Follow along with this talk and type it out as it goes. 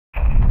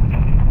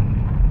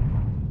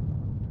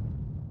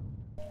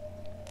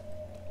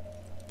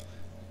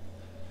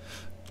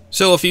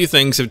So a few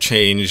things have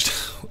changed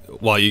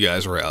while you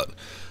guys were out.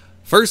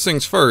 First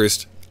things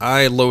first,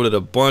 I loaded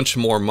a bunch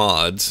more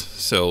mods.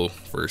 So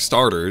for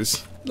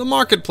starters, the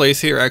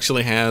marketplace here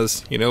actually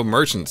has,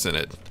 merchants in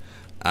it.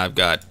 I've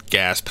got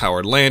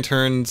gas-powered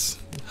lanterns,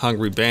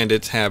 hungry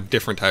bandits have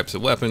different types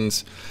of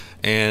weapons,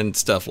 and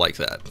stuff like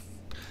that.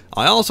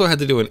 I also had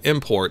to do an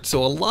import,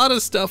 so a lot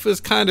of stuff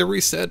is kind of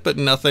reset, but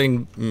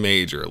nothing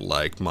major.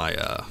 Like my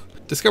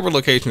discovered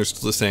location is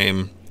still the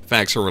same,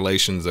 facts or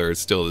relations are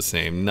still the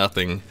same,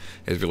 nothing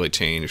has really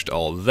changed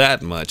all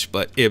that much.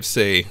 But if,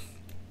 say,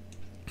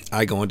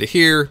 I go into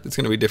here, there's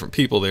going to be different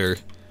people there,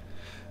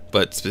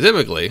 but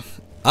specifically,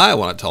 I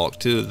want to talk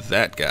to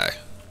that guy,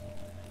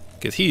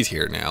 because he's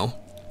here now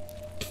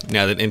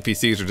that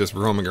NPCs are just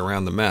roaming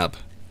around the map.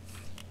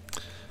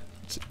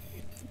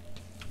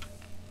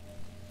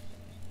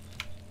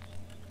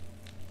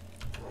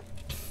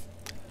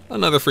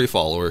 Another free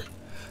follower,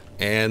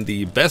 and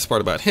the best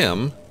part about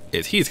him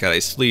is he's got a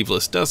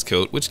sleeveless dust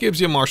coat, which gives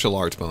you a martial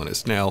arts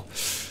bonus. Now,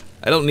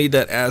 I don't need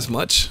that as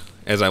much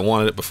as I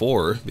wanted it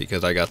before,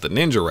 because I got the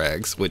ninja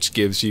rags, which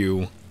gives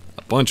you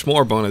a bunch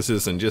more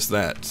bonuses than just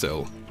that.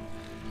 So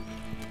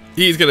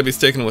he's going to be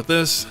sticking with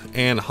this,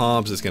 and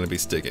Hobbs is going to be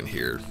sticking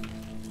here.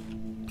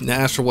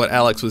 Now, as for what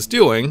Alex was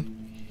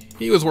doing,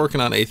 he was working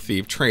on a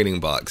thief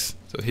training box.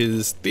 So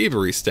his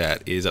thievery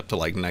stat is up to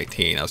like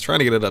 19. I was trying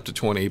to get it up to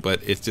 20,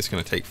 but it's just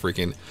going to take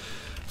freaking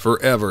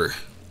forever.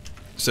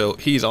 So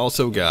he's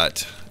also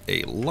got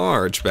a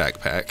large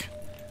backpack,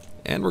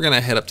 and we're going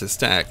to head up to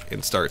Stack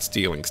and start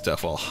stealing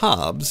stuff, while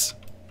Hobbs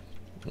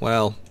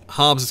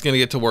is going to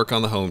get to work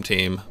on the home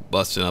team,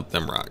 busting up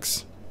them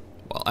rocks,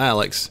 while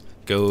Alex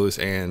goes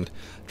and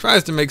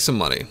tries to make some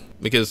money.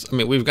 Because, I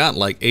mean, we've got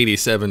like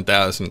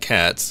 87,000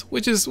 cats,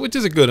 which is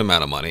a good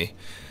amount of money.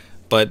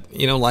 But,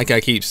 like I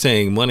keep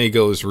saying, money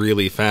goes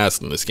really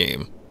fast in this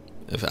game.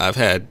 I've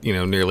had,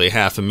 nearly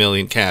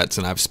 500,000 cats,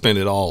 and I've spent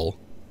it all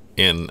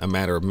in a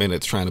matter of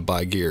minutes trying to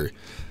buy gear.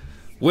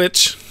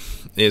 Which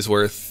is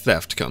where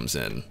theft comes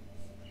in.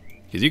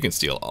 Because you can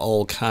steal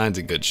all kinds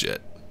of good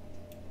shit.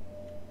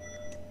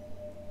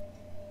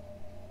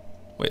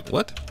 Wait,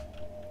 what?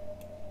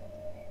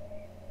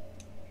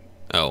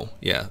 Oh,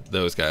 yeah,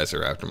 those guys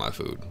are after my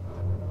food.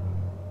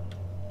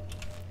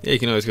 Yeah, you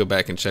can always go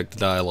back and check the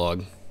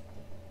dialogue.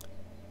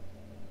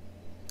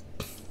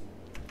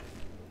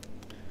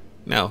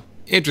 Now,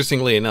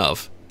 interestingly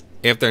enough,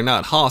 if they're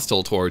not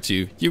hostile towards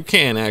you, you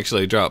can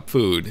actually drop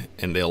food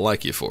and they'll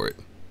like you for it.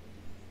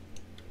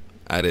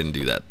 I didn't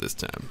do that this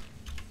time.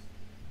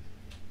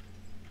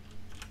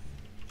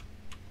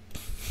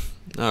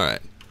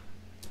 Alright.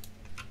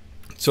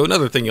 So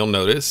another thing you'll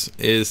notice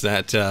is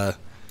that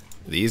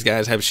these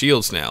guys have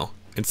shields now.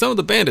 And some of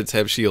the bandits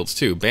have shields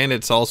too.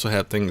 Bandits also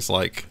have things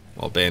like,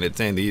 well,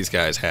 bandits and these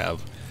guys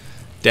have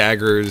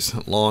daggers,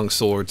 long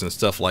swords, and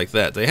stuff like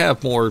that. They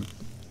have more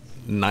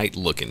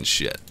knight-looking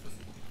shit.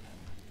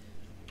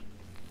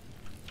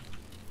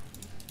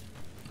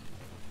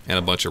 And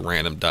a bunch of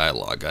random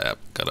dialogue got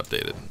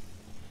updated.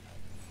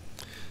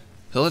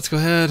 So let's go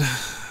ahead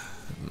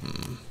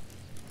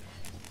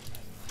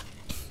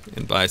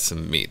and buy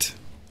some meat.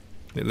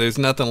 There's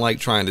nothing like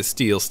trying to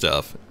steal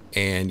stuff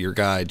and your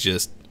guy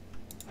just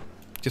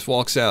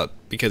walks out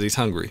because he's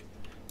hungry.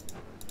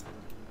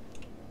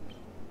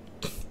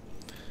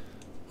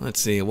 Let's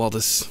see, while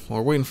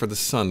we're waiting for the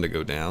sun to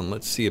go down,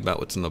 let's see about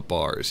what's in the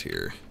bars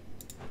here.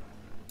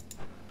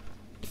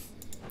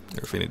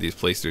 Or if any of these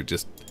places are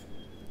just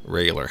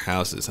regular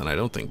houses, and I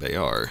don't think they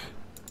are.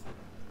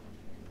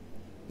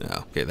 No,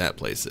 okay, that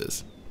place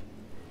is.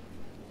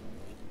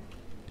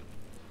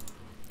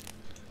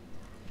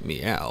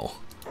 Meow.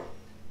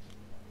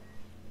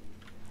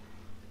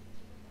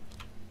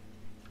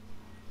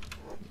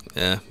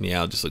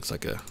 Meow just looks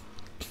like a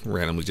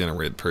randomly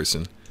generated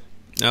person.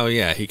 Oh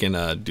yeah, he can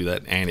do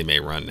that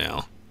anime run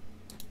now.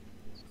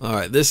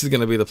 Alright, this is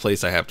going to be the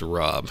place I have to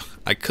rob.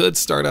 I could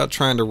start out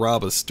trying to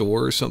rob a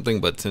store or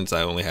something, but since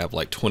I only have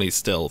like 20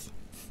 stealth,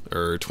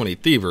 or 20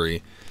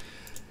 thievery,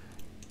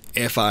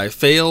 if I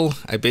fail,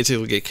 I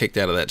basically get kicked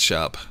out of that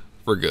shop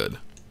for good.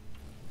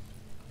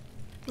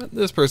 But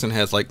this person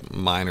has like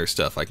minor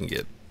stuff I can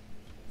get,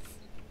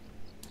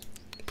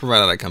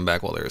 provided I come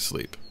back while they're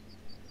asleep.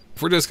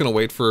 We're just going to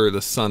wait for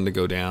the sun to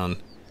go down,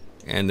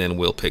 and then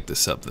we'll pick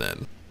this up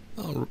then.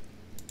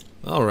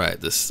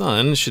 Alright, the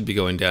sun should be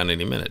going down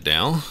any minute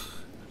now.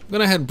 I'm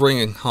going to head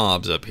bringing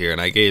Hobbs up here,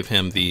 and I gave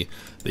him the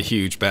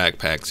huge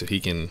backpack so he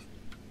can,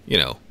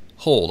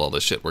 hold all the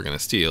shit we're going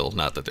to steal.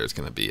 Not that there's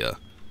going to be a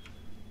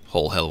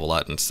whole hell of a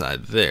lot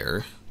inside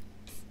there.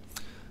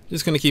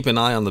 Just going to keep an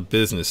eye on the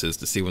businesses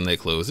to see when they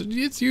close.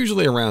 It's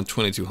usually around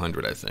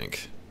 2200, I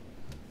think.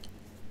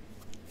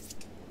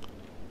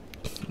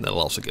 That'll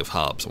also give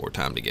Hobbs more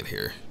time to get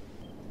here.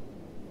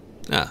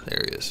 Ah,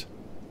 there he is.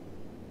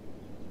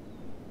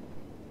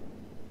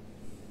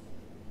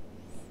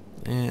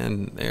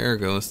 And there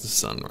goes the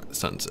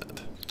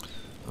sunset.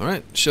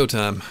 Alright,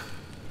 showtime.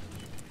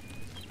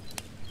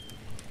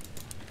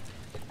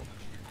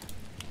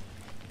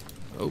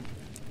 Oh.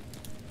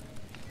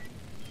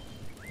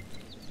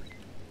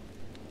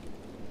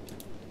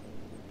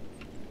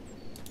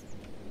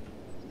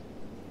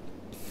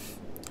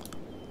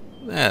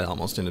 That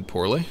almost ended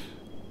poorly.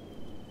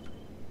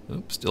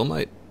 Oop, still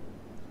might.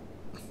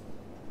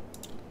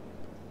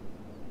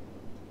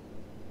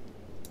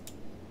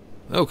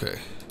 Okay,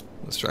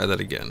 let's try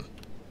that again.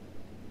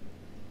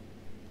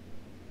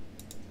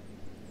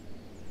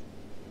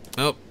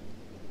 Oh,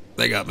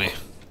 they got me.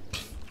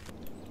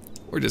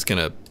 We're just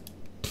gonna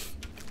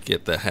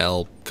get the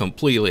hell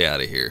completely out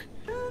of here.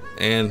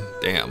 And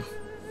damn.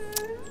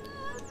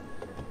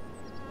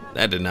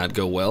 That did not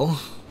go well.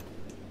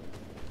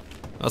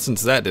 Well,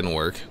 since that didn't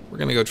work, we're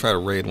gonna go try to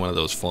raid one of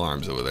those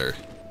farms over there.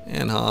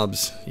 And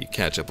Hobbs, you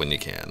catch up when you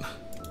can.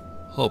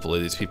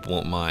 Hopefully these people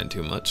won't mind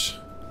too much.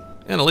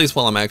 And at least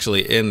while I'm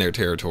actually in their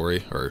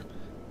territory, or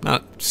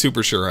not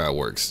super sure how it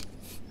works.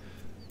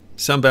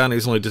 Some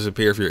bounties only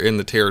disappear if you're in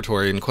the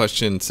territory in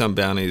question. Some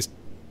bounties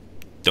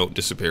don't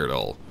disappear at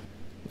all.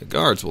 The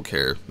guards will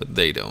care, but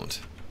they don't.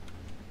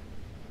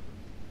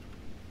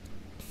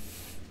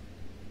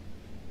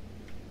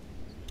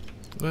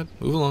 But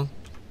move along.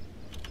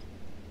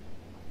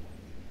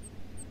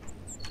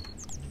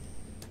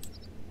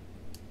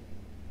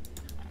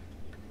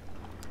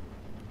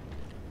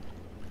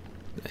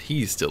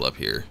 He's still up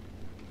here.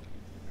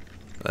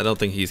 I don't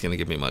think he's going to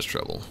give me much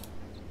trouble.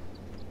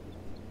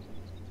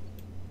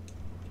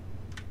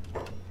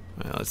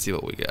 Well, let's see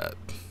what we got.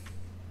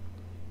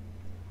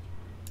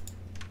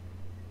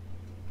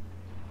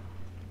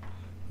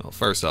 Well,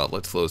 first off,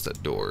 let's close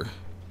that door.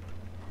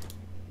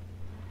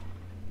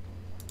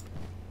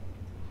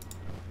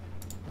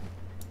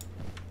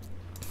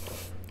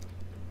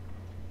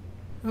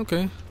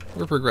 Okay,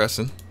 we're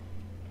progressing.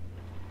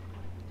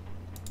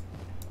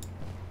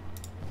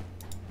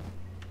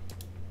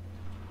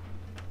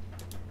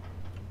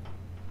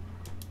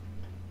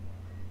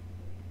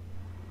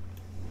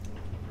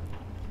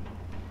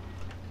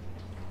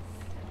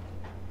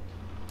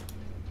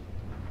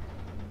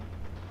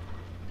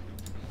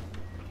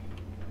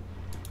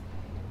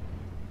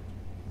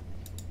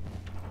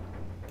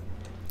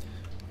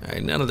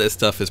 Alright, none of this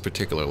stuff is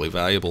particularly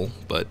valuable,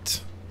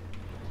 but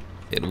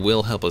it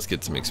will help us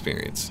get some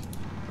experience.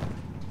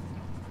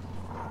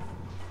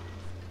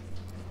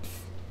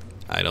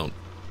 I don't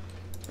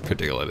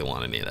particularly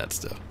want any of that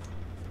stuff.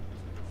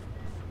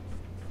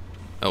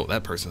 Oh,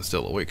 that person's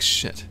still awake.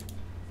 Shit.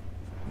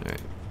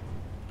 Alright.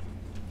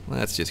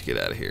 Let's just get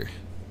out of here.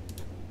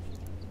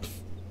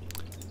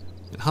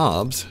 And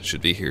Hobbs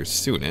should be here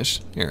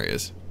soonish. Here he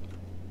is.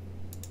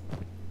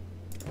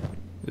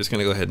 I'm just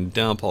gonna go ahead and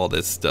dump all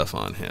this stuff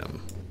on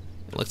him.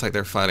 It looks like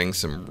they're fighting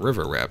some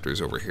river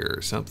raptors over here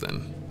or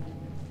something.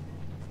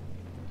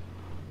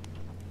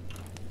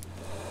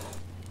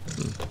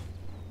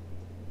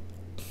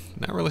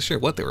 Not really sure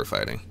what they were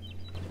fighting.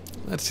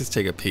 Let's just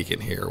take a peek in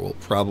here. We'll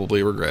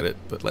probably regret it,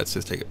 but let's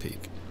just take a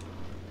peek.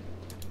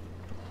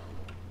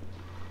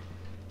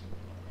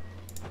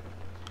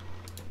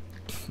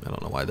 I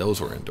don't know why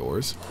those were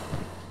indoors.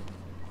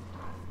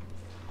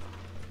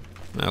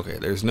 Okay,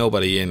 there's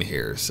nobody in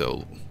here,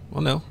 so...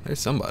 Well, no, there's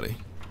somebody.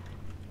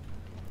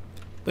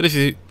 But if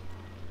you...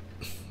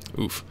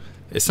 Oof.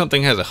 If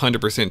something has a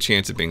 100%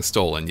 chance of being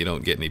stolen, you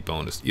don't get any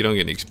bonus. You don't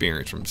get any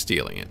experience from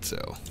stealing it,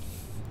 so...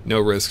 No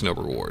risk, no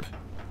reward.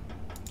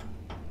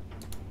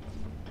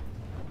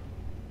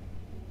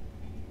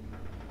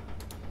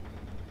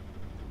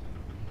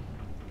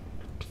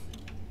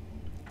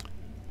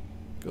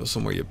 Go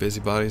somewhere, you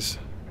busybodies.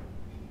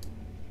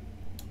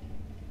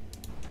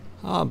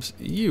 Hobbs,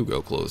 you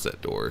go close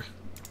that door.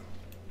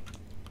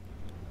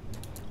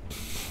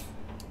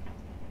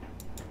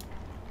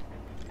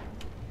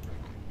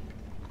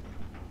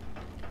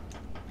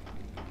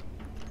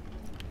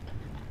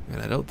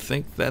 And I don't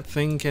think that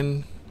thing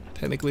can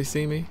technically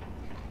see me.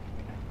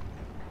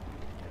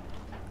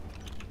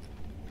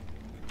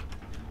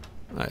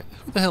 Alright,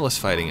 who the hell is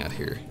fighting out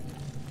here?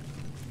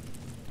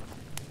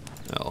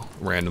 Oh,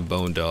 random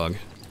bone dog.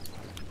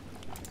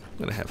 I'm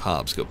gonna have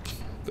Hobbs go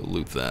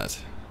loot that.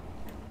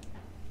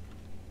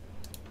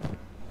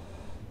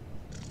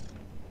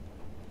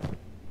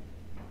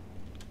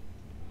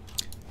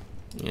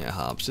 Yeah,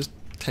 Hobbs, just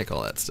take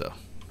all that stuff.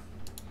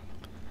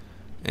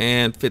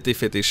 And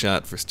 50-50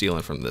 shot for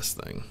stealing from this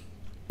thing.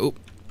 Oh,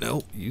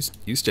 no, you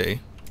stay.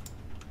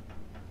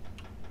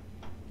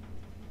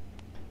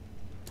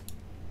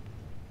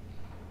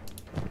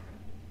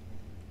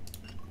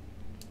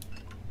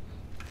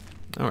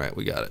 Alright,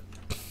 we got it.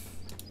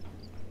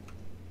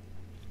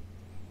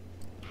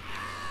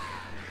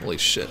 Holy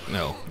shit,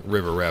 no,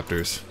 river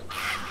raptors.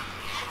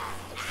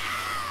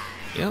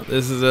 Yeah,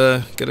 this is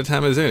as good a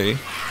time as any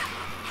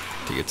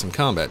to get some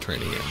combat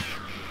training in.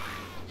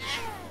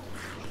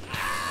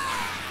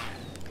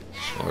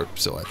 Or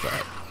so I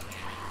thought.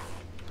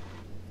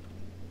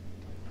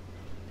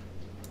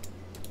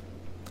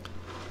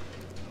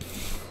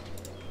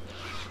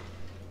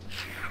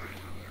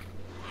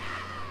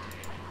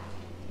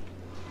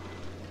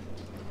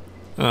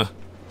 Huh.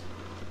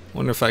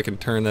 Wonder if I can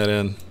turn that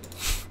in.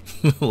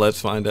 Let's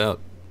find out.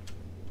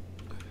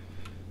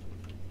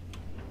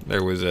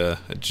 There was a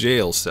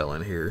jail cell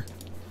in here.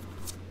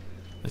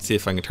 Let's see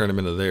if I can turn him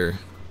into there.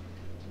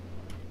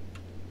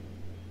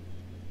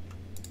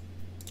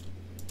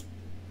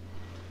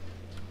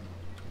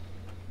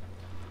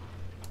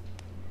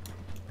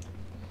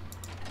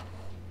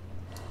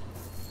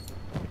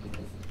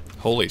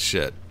 Holy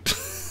shit.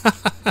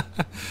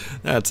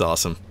 That's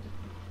awesome.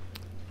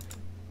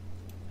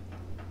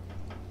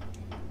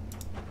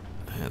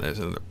 And there's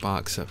another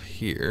box up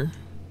here.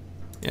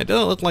 Yeah, it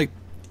doesn't look like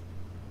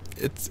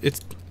it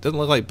doesn't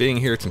look like being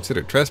here is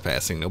considered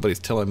trespassing. Nobody's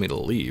telling me to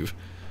leave.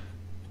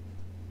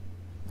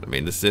 I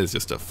mean, this is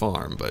just a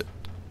farm, but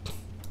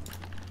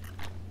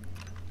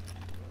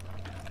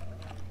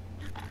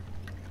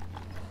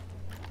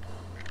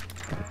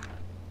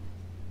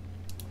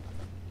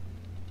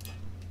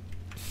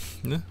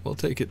yeah, we'll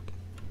take it.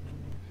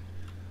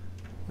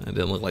 It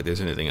doesn't look like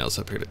there's anything else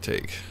up here to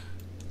take.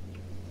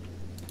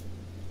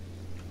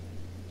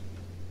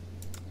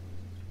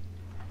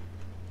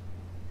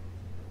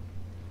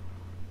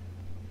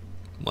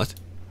 What?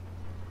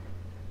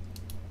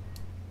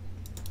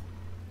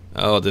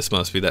 Oh, this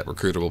must be that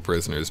recruitable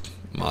prisoners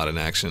mod in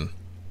action.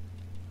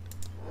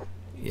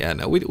 Yeah,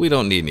 no, we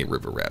don't need any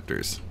river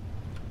raptors.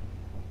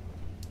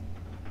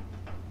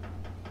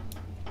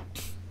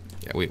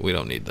 Yeah, we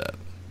don't need that.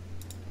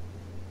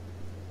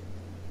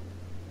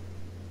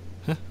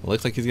 Huh,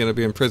 looks like he's gonna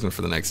be in prison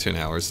for the next 10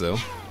 hours, though.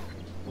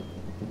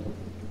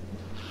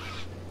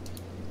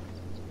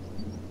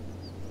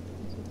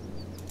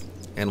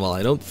 And while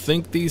I don't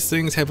think these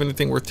things have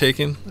anything worth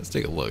taking, let's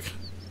take a look.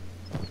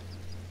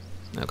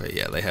 Okay,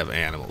 yeah, they have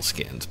animal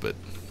skins, but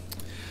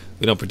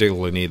we don't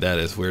particularly need that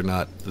as we're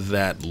not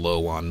that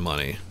low on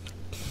money.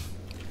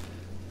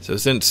 So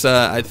since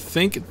I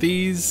think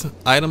these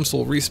items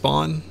will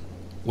respawn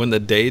when the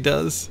day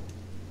does,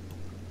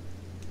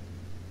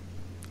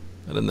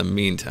 but in the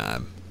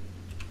meantime,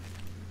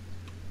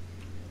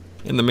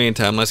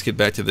 let's get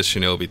back to the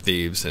shinobi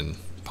thieves and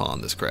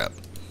pawn this crap.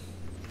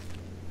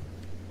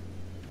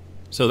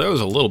 So there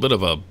was a little bit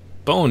of a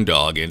bone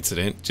dog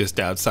incident just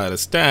outside of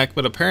Stack,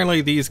 but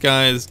apparently these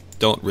guys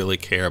don't really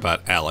care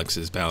about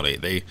Alex's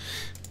bounty.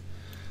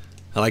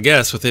 Well, I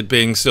guess with it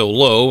being so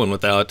low and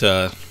without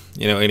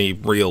you know, any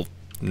real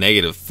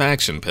negative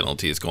faction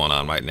penalties going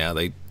on right now,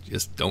 they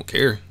just don't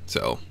care.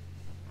 So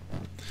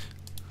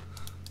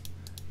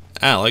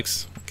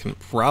Alex can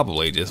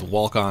probably just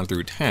walk on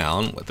through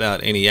town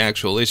without any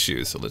actual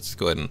issues. So let's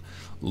go ahead and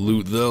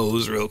loot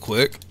those real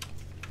quick.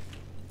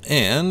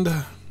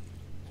 And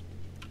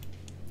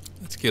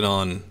let's get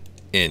on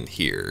in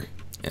here.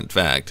 In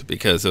fact,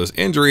 because those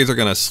injuries are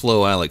going to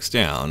slow Alex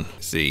down.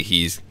 See,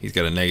 he's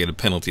got a negative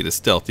penalty to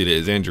stealth due to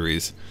his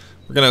injuries.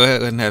 We're going to go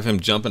ahead and have him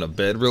jump in a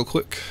bed real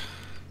quick.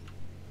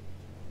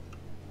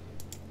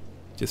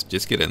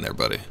 Just get in there,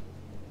 buddy.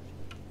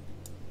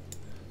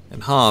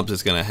 And Hobbs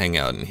is going to hang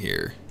out in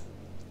here.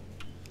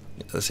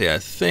 Let's see, I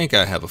think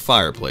I have a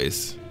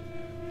fireplace.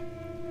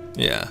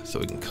 Yeah, so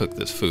we can cook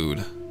this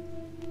food.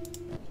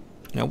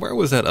 Now, where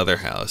was that other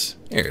house?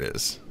 Here it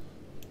is.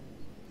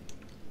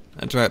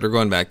 That's right, we're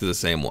going back to the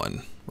same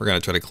one. We're going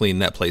to try to clean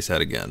that place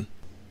out again.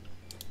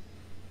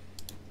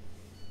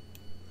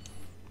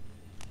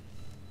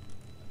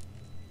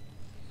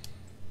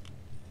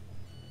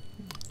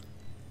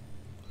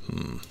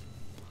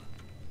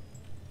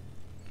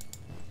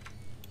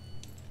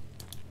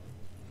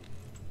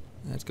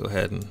 Let's go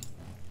ahead and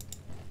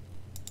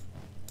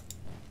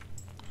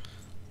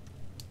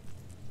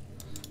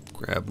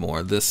grab more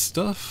of this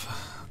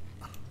stuff.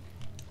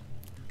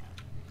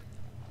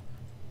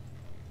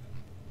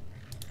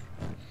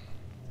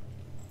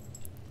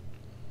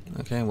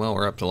 Okay, well,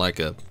 we're up to like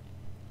a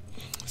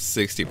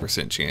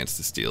 60% chance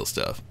to steal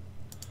stuff.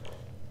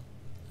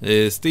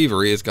 His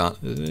thievery is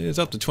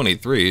up to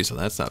 23, so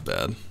that's not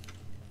bad.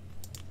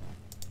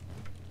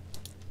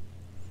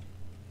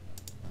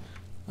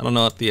 I don't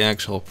know what the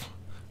actual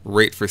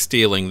rate for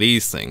stealing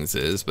these things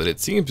is, but it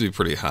seems to be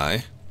pretty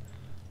high,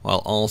 while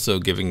also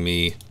giving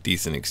me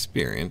decent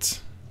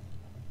experience.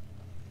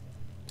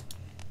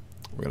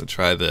 We're going to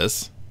try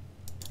this.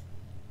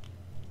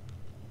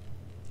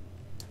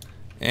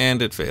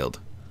 And it failed.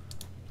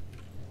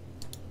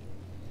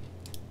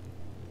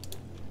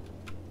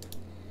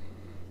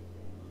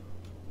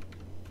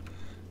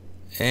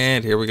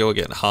 And here we go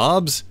again.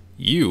 Hobbs,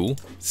 you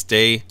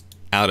stay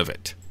out of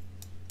it.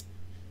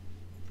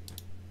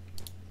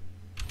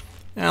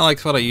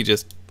 Alex, why don't you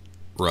just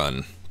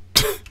run?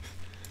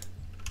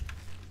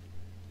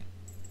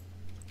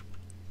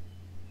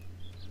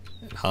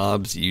 And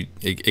Hobbs, you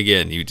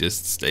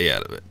just stay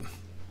out of it.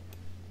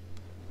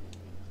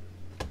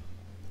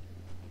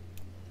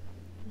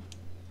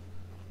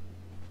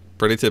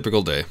 Pretty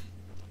typical day.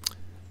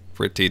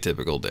 Pretty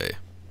typical day.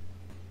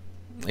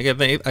 Like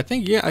I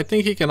think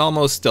he can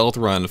almost stealth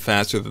run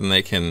faster than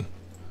they can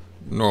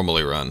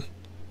normally run.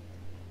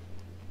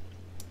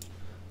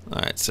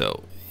 Alright,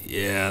 so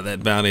yeah,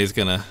 that bounty is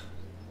gonna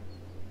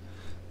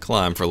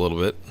climb for a little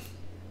bit.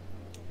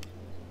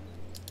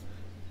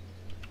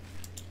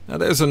 Now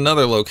there's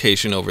another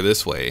location over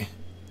this way.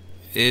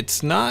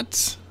 It's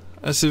not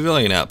a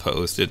civilian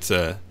outpost, it's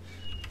a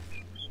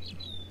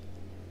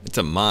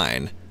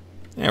mine.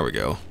 There we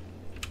go.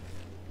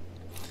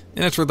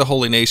 And that's where the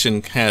Holy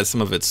Nation has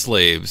some of its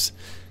slaves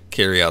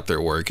carry out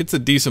their work. It's a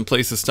decent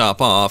place to stop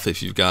off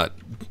if you've got,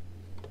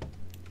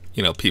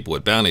 you know, people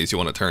with bounties you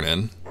want to turn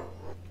in.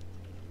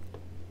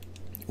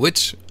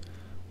 which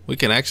we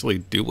can actually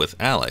do with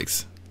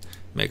Alex.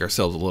 Make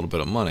ourselves a little bit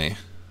of money.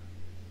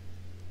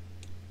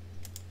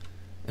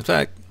 In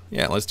fact,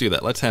 yeah, let's do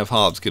that. Let's have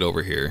Hobbs get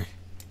over here.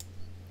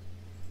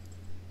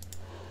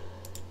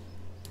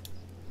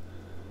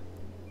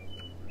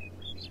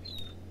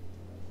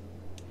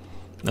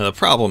 Now the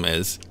problem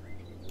is,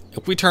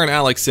 if we turn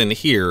Alex in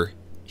here,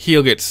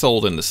 he'll get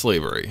sold into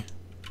slavery.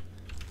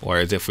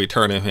 Whereas if we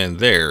turn him in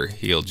there,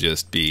 he'll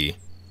just be,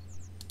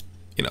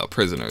 you know, a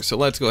prisoner. So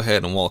let's go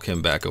ahead and walk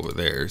him back over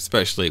there,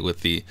 especially with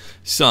the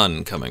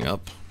sun coming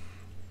up.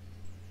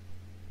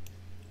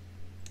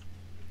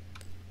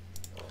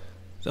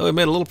 So we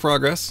made a little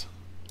progress.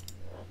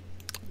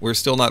 We're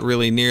still not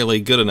really nearly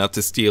good enough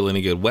to steal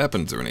any good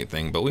weapons or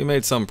anything, but we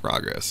made some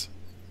progress.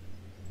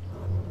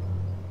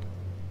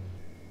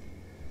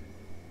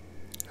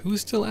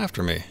 Who's still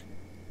after me?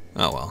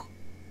 Oh well.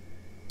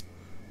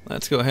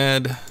 Let's go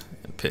ahead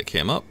and pick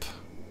him up.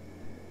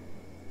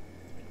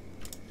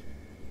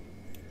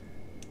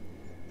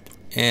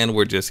 And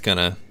we're just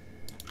gonna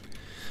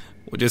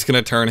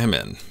turn him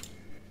in.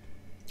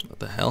 What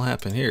the hell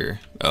happened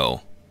here?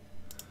 Oh.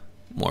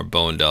 More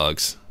bone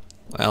dogs.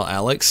 Well,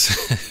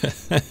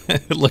 Alex,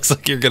 it looks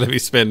like you're gonna be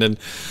spending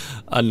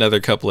another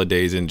couple of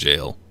days in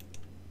jail.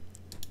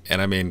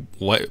 And I mean,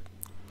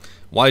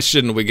 why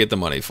shouldn't we get the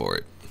money for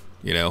it?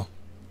 You know?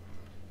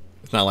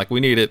 It's not like we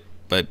need it,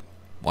 but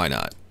why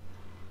not?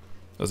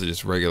 Those are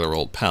just regular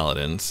old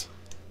paladins.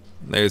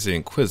 There's the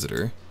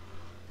Inquisitor.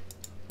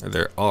 Or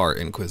there are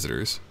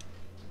Inquisitors.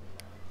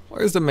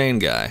 Where's the main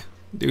guy?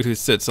 Dude who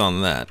sits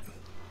on that.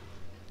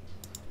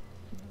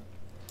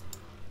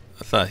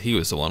 I thought he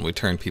was the one we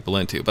turned people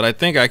into, but I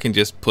think I can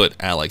just put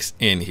Alex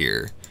in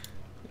here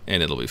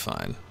and it'll be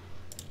fine.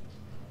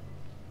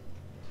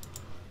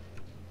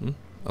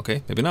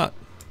 Okay, maybe not.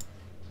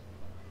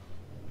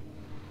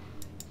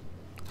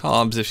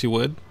 Hobbs, if you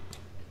would.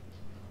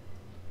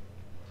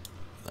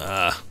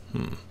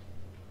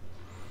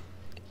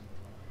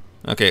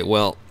 Okay,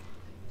 well,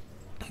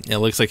 it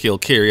looks like he'll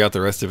carry out the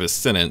rest of his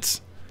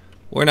sentence.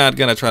 We're not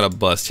gonna try to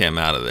bust him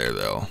out of there,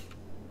 though.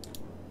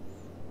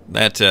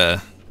 That,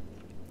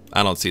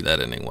 I don't see that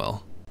ending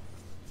well.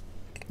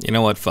 You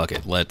know what? Fuck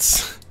it.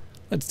 Let's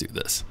do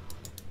this.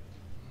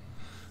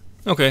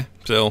 Okay,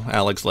 so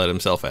Alex let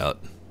himself out.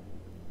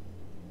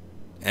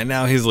 And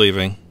now he's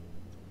leaving.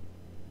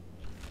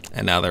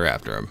 And now they're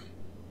after him.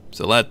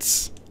 So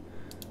let's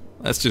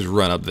just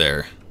run up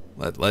there.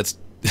 Let's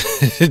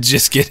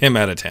just get him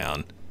out of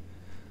town.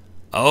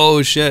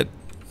 Oh shit.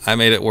 I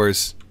made it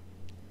worse.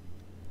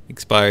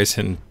 Expires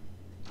in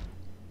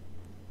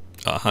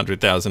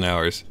 100,000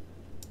 hours.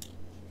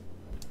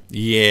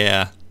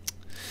 Yeah.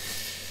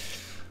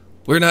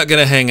 We're not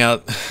gonna hang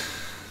out.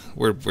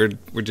 We're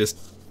just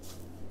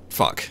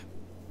fuck.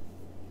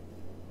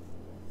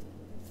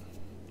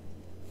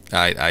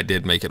 I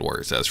did make it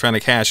worse. I was trying to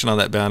cash in on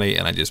that bounty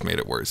and I just made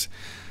it worse.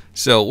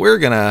 So we're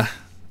gonna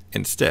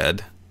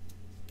instead,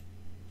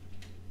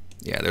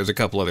 yeah, there's a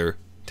couple other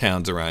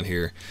towns around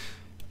here.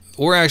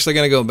 We're actually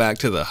gonna go back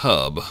to the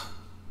hub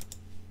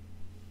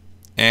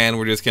and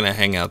we're just gonna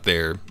hang out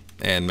there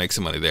and make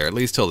some money there, at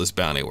least till this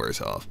bounty wears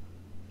off.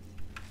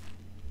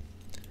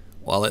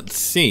 While it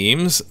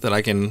seems that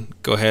I can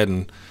go ahead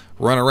and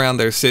run around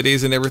their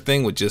cities and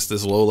everything with just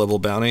this low-level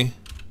bounty,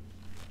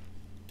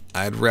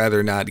 I'd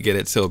rather not get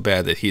it so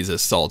bad that he's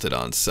assaulted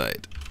on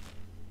sight.